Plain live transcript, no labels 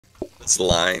It's the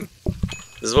line.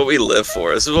 This is what we live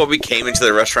for. This is what we came into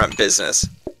the restaurant business.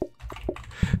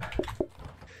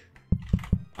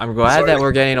 I'm glad that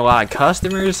we're getting a lot of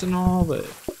customers and all, but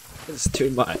it's too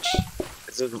much.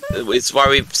 It's why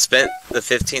we spent the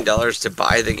 $15 to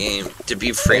buy the game, to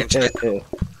be franchised.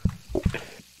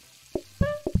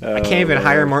 I can't even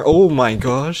hire more. Oh my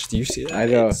gosh, do you see that? I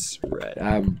know. It's red.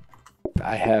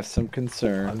 I have some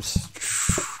concerns.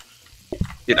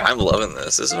 Dude, I'm loving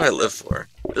this. This is what I live for.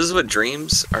 This is what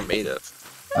dreams are made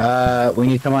of. We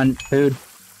need someone food.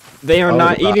 They are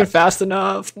not eating fast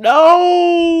enough. No!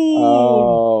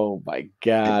 Oh my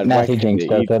god. Matthew jinxed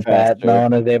us with that. No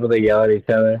one was able to yell at each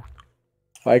other.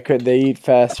 Why couldn't they eat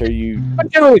faster? You.